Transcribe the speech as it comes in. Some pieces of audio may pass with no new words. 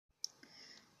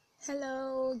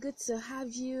Hello, good to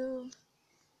have you.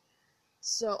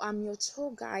 So, I'm your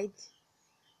tour guide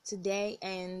today,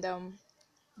 and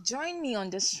join me on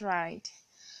this ride.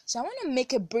 So, I want to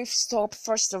make a brief stop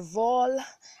first of all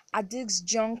at this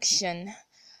junction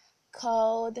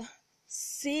called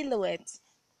Silhouette.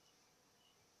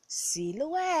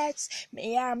 Silhouette.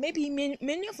 Yeah, maybe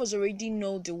many of us already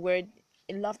know the word.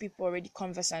 A lot of people already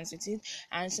conversant with it,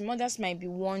 and some others might be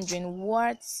wondering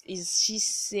what is she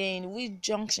saying? Which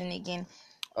junction again?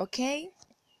 Okay.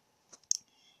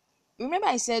 Remember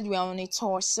I said we are on a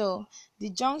tour, so the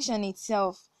junction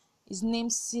itself is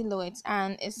named Silhouette,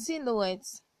 and a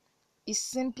silhouette is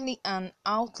simply an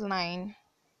outline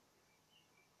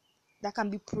that can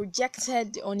be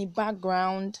projected on a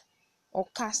background or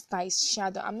cast by its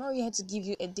shadow. I'm not here to give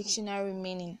you a dictionary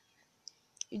meaning.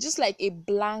 It's just like a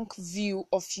blank view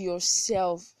of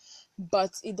yourself,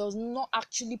 but it does not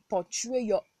actually portray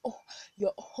your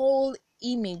whole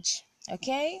image.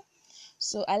 Okay?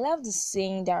 So I love the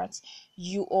saying that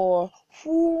you are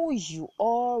who you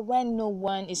are when no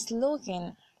one is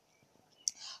looking.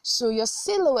 So your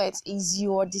silhouette is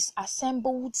your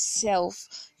disassembled self,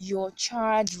 your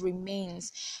charred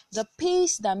remains, the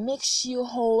piece that makes you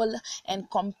whole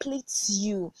and completes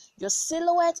you. Your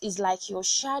silhouette is like your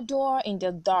shadow in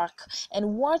the dark.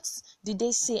 And what did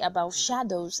they say about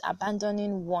shadows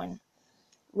abandoning one?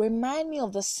 Remind me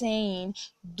of the saying,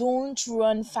 don't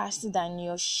run faster than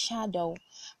your shadow.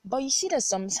 But you see that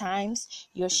sometimes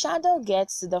your shadow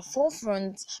gets to the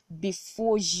forefront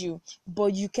before you,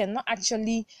 but you cannot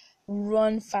actually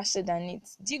run faster than it.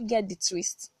 Do you get the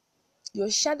twist? Your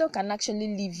shadow can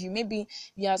actually leave you. Maybe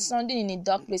you are standing in a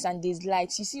dark place and there's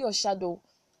light. You see your shadow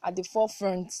at the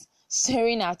forefront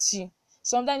staring at you.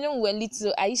 Sometimes when we're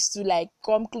little, I used to like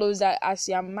come closer as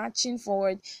you are marching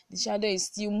forward. The shadow is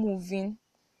still moving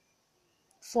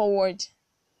forward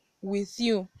with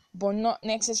you, but not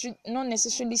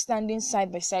necessarily standing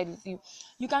side by side with you.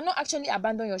 You cannot actually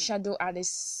abandon your shadow at a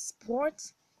sport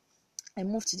and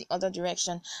move to the other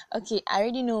direction. Okay, I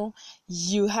already know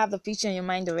you have the picture in your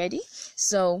mind already.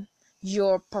 So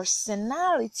your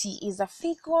personality is a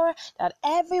figure that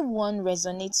everyone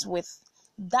resonates with.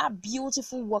 That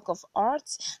beautiful work of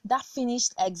art, that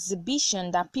finished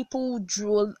exhibition that people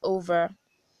drool over.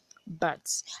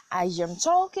 But I am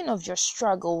talking of your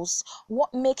struggles,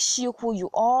 what makes you who you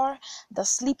are, the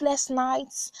sleepless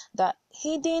nights, the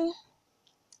hidden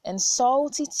and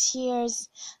salty tears,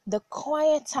 the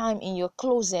quiet time in your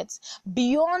closet,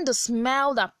 beyond the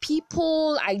smell that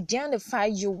people identify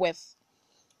you with.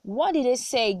 What did they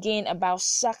say again about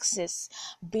success?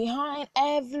 Behind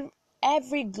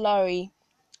every glory,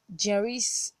 there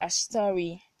is a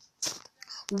story.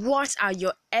 What are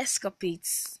your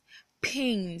escapades,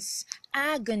 pains,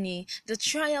 agony, the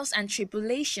trials and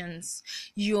tribulations?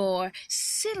 Your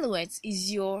silhouette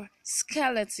is your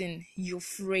skeleton, your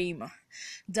frame.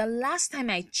 The last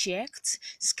time I checked,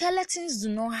 skeletons do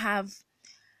not have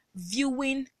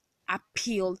viewing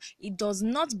appeal. It does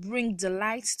not bring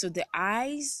delight to the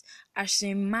eyes. As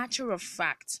a matter of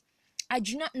fact, I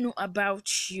do not know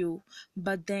about you,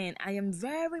 but then I am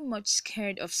very much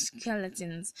scared of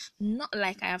skeletons. Not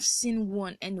like I have seen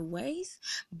one anyways,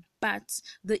 but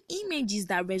the images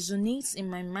that resonate in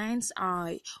my mind's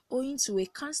eye owing to a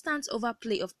constant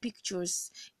overplay of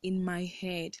pictures in my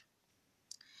head.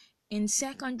 In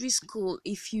secondary school,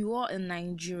 if you are a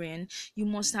Nigerian, you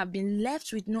must have been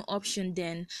left with no option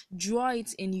then. Draw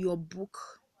it in your book.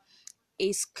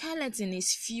 A skeleton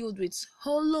is filled with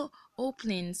hollow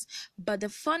openings, but the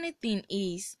funny thing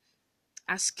is,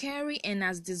 as scary and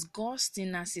as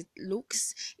disgusting as it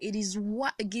looks, it is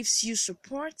what gives you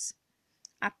support,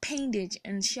 appendage,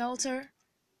 and shelter.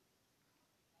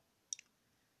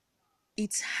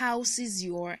 It houses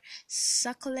your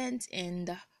succulent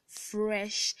and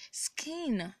fresh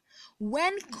skin.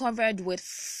 When covered with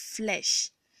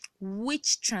flesh,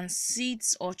 which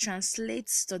transits or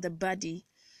translates to the body,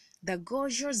 the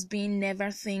gorgeous being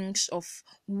never thinks of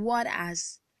what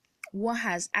has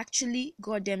actually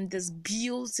got them this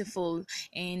beautiful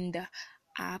and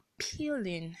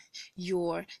appealing.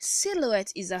 Your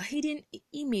silhouette is a hidden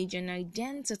image and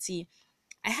identity.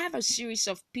 I have a series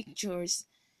of pictures.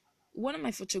 One of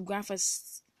my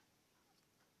photographers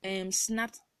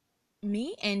snapped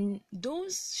me, and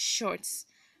those shots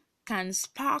can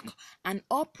spark an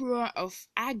uproar of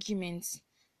arguments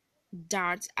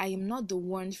that I am not the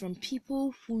one from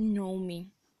people who know me.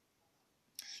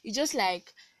 It's just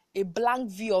like a blank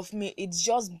view of me. It's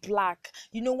just black.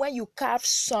 You know, when you carve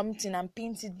something and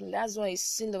paint it, that's what a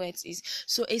silhouette is.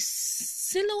 So a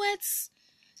silhouette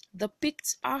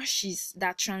depicts arches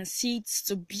that transites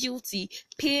to beauty,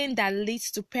 pain that leads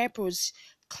to purpose,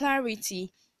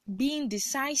 clarity, being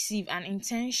decisive and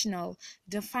intentional,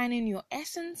 defining your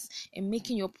essence, and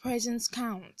making your presence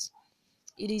count.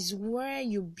 It is where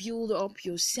you build up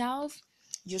yourself,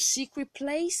 your secret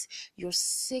place, your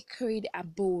sacred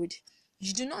abode.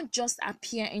 You do not just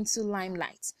appear into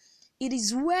limelight. It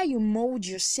is where you mold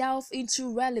yourself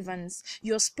into relevance,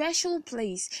 your special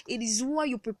place. It is where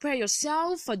you prepare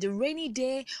yourself for the rainy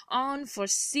day,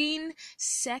 unforeseen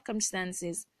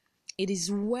circumstances. It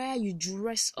is where you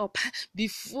dress up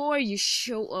before you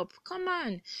show up. Come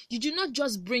on. You do not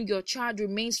just bring your child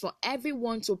remains for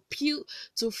everyone to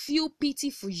feel pity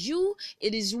for you.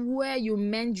 It is where you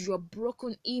mend your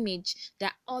broken image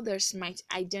that others might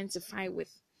identify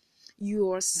with.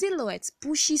 Your silhouette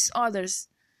pushes others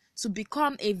to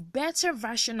become a better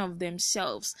version of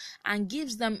themselves and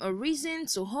gives them a reason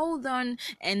to hold on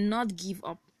and not give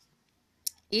up.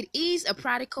 It is a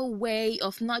practical way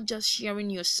of not just sharing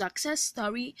your success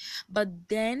story, but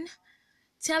then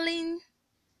telling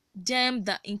them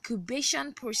the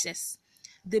incubation process,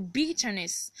 the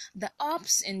bitterness, the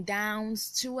ups and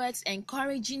downs, towards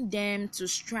encouraging them to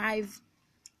strive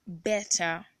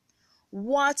better.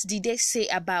 What did they say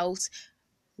about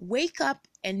wake up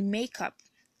and make up?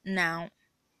 Now,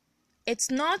 it's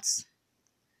not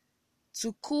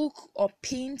to cook or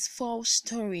paint false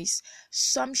stories,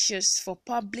 sumptuous for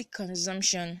public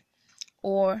consumption,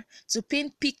 or to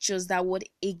paint pictures that would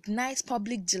ignite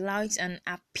public delight and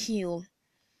appeal.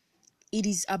 It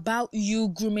is about you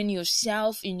grooming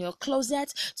yourself in your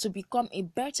closet to become a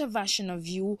better version of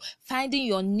you, finding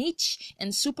your niche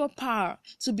and superpower,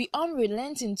 to be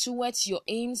unrelenting towards your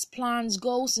aims, plans,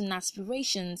 goals, and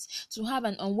aspirations, to have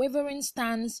an unwavering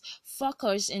stance,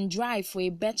 focus, and drive for a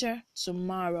better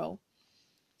tomorrow.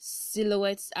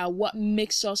 Silhouettes are what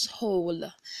makes us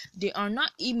whole. They are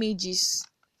not images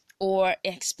or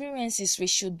experiences we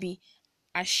should be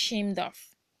ashamed of.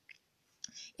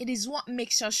 It is what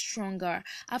makes us stronger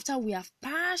after we have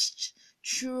passed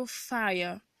through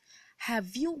fire.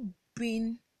 Have you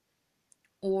been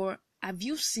or have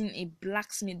you seen a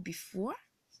blacksmith before?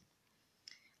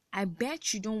 I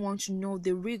bet you don't want to know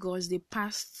the rigors they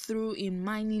pass through in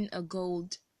mining a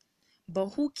gold.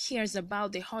 But who cares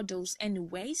about the hurdles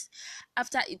anyways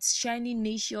after its shiny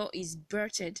nature is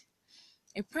birthed?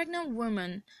 A pregnant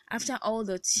woman, after all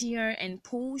the tear and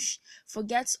push,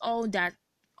 forgets all that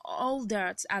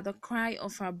at the cry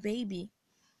of her baby.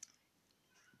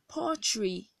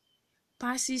 Pottery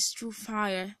passes through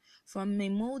fire from a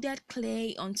molded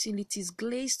clay until it is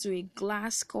glazed to a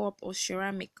glass cup or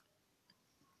ceramic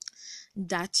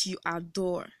that you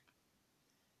adore.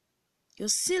 Your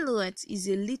silhouette is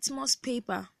a litmus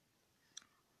paper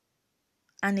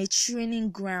and a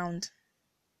training ground.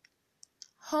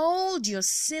 Hold your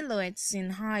silhouettes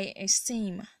in high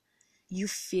esteem. You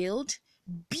failed?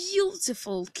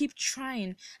 Beautiful. Keep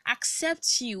trying.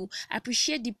 Accept you.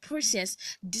 Appreciate the process.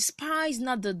 Despise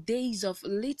not the days of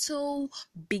little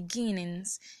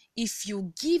beginnings. If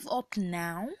you give up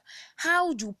now,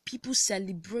 how do people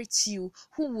celebrate you?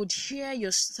 Who would hear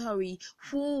your story?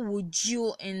 Who would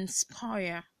you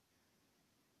inspire?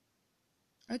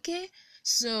 Okay,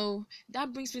 so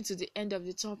that brings me to the end of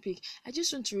the topic. I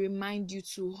just want to remind you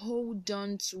to hold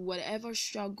on to whatever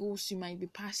struggles you might be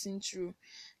passing through.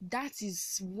 That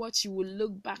is what you will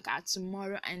look back at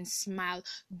tomorrow and smile.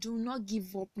 Do not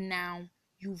give up now.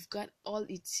 You've got all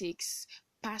it takes.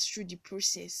 Pass through the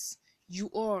process. You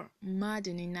are more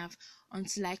than enough.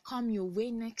 Until I come your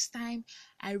way next time,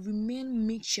 I remain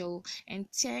Mitchell, and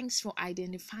thanks for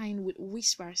identifying with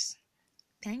Whispers.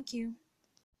 Thank you.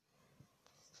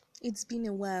 It's been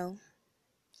a while.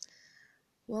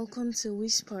 Welcome to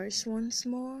Whispers once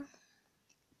more.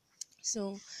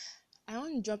 So, I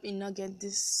want to drop a nugget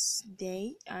this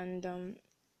day, and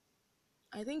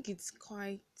I think it's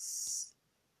quite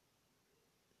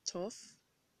tough.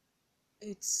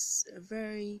 It's a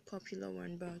very popular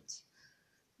one, but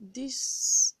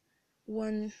this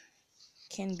one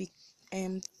can be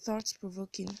thought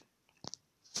provoking.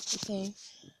 Okay,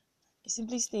 it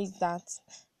simply states that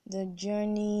the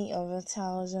journey of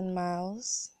 1,000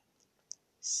 miles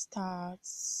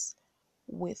starts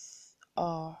with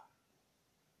a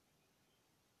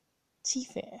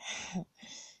T-fare.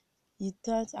 You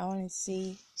thought I want to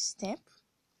say step?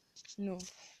 No,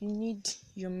 you need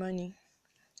your money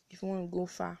if you want to go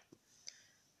far.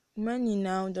 Money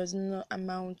now does not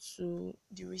amount to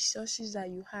the resources that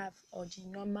you have or the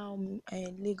normal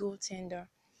legal tender.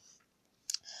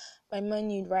 By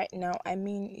money right now, I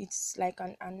mean it's like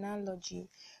an analogy.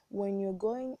 When you're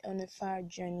going on a far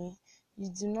journey, you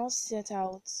do not set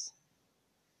out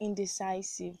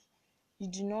indecisive. You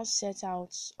do not set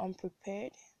out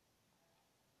unprepared.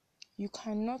 You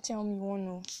cannot tell me you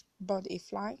want to board a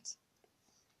flight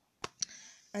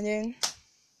and then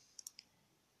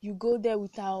you go there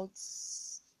without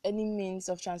any means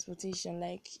of transportation,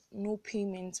 like no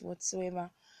payment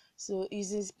whatsoever. So is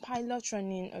this pilot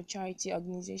running a charity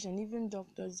organization? Even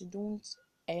doctors, they don't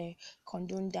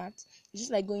condone that. It's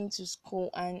just like going to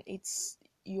school and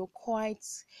you're quite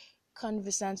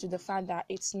conversant with the fact that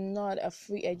it's not a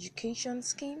free education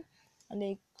scheme, and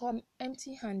they come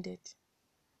empty-handed.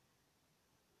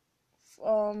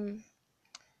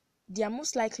 They are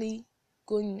most likely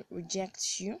going to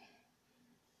reject you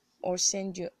or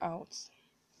send you out.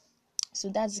 So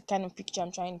that's the kind of picture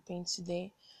I'm trying to paint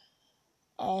today.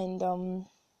 And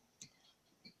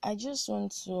I just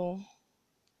want to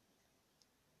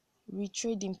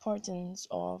reiterate the importance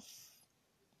of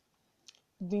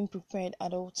being prepared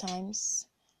at all times,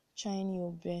 trying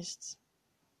your best.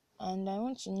 And I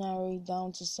want to narrow it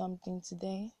down to something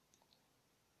today.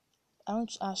 I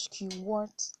want to ask you, what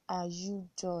are you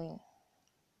doing?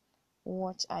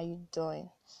 What are you doing?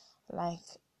 Like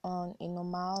on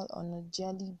a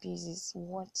daily basis,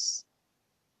 what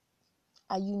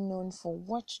are you known for?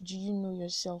 What do you know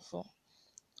yourself for?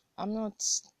 I'm not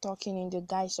talking in the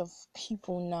guise of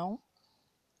people now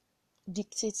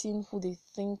dictating who they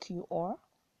think you are.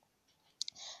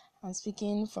 I'm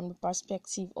speaking from the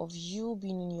perspective of you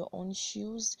being in your own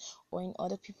shoes or in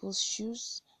other people's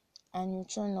shoes, and you're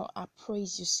trying to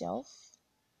appraise yourself.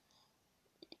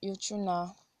 You're trying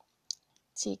to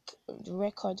take the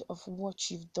record of what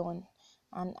you've done,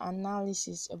 an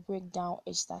analysis, a breakdown,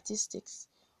 a statistics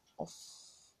of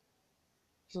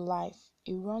your life,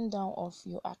 a rundown of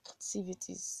your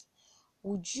activities.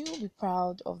 Would you be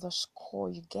proud of the score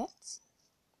you get?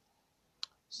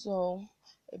 So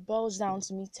it boils down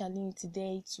to me telling you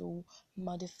today to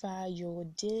modify your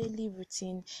daily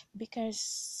routine,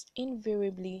 because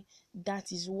invariably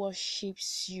that is what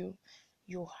shapes you,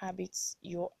 your habits,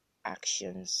 your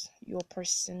actions, your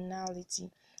personality,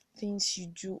 things you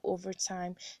do over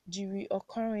time, the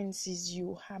reoccurrences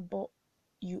you harbor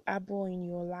in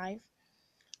your life,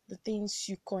 the things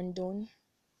you condone,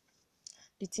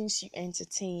 the things you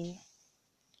entertain.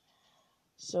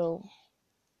 So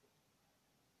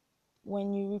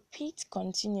when you repeat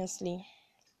continuously,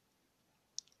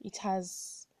 it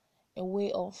has a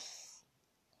way of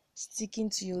sticking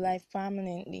to your life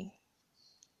permanently.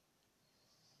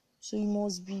 So you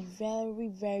must be very,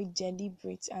 very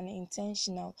deliberate and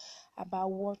intentional about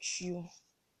what you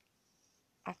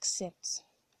accept,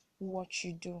 what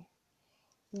you do.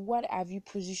 What have you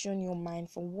positioned your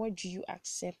mind for? What do you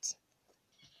accept?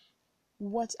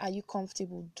 What are you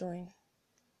comfortable doing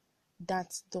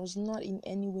that does not in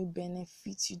any way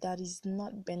benefit you, that is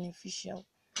not beneficial?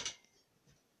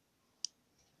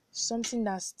 Something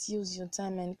that steals your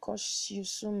time and costs you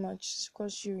so much,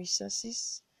 costs you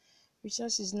resources.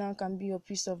 Resources now can be your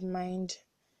peace of mind,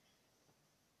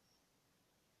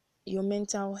 your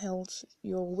mental health,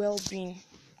 your well-being.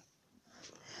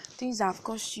 Things that have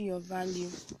cost you your value.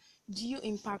 Do you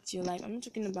impact your life? I'm not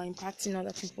talking about impacting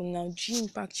other people now. Do you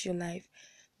impact your life?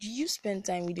 Do you spend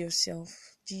time with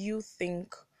yourself? Do you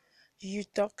think? Do you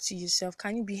talk to yourself?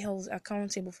 Can you be held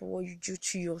accountable for what you do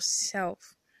to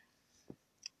yourself?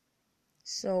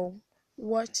 So,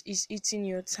 what is eating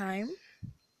your time?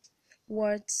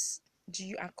 What do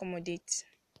you accommodate?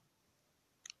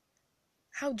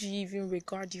 How do you even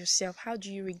regard yourself? How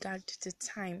do you regard the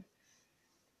time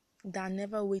that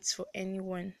never waits for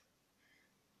anyone?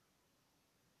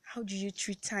 How do you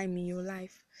treat time in your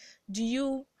life? Do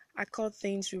you accord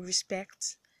things with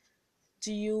respect?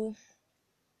 Do you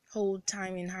hold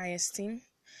time in high esteem?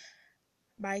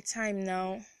 By time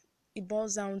now, it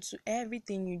boils down to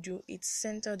everything you do. It's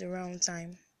centered around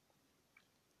time.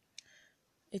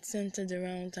 It's centered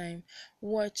around time.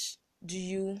 What do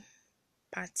you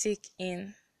partake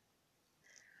in?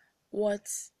 What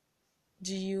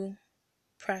do you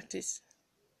practice?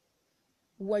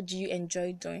 What do you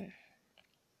enjoy doing?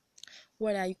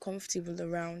 What are you comfortable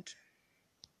around?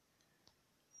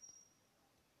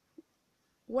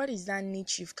 What is that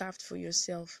niche you've carved for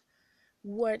yourself?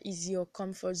 What is your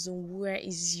comfort zone? Where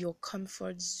is your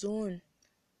comfort zone?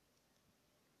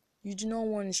 You do not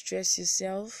want to stress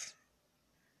yourself.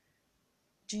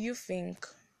 Do you think?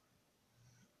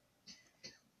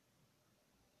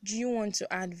 Do you want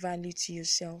to add value to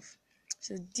yourself?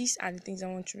 So these are the things I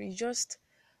want to read. Just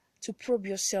to probe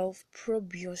yourself.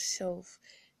 Probe yourself.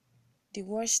 The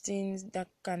worst things that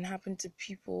can happen to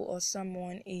people or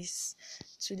someone is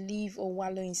to live or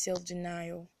wallow in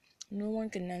self-denial. No one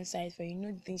can answer it for you. You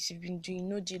know the things you've been doing. You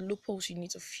know the loopholes you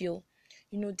need to fill.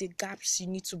 You know the gaps you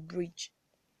need to bridge.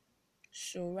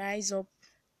 So rise up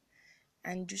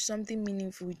and do something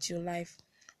meaningful with your life.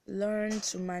 Learn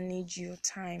to manage your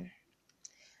time.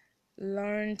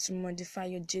 Learn to modify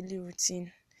your daily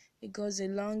routine. It goes a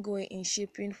long way in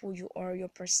shaping who you are, your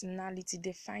personality,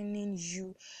 defining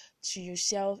you to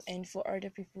yourself and for other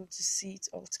people to see it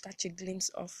or to catch a glimpse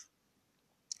of.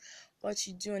 What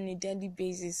you do on a daily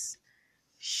basis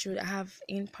should have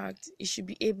impact. It should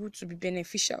be able to be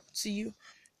beneficial to you.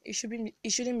 It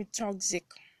shouldn't be toxic.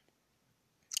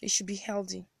 It should be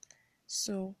healthy.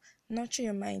 So nurture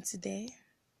your mind today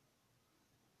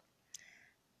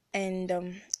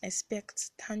and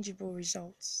expect tangible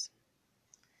results.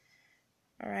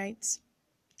 All right.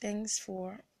 Thanks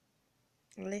for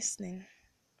listening.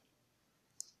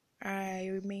 I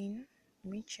remain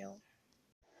Mitchell.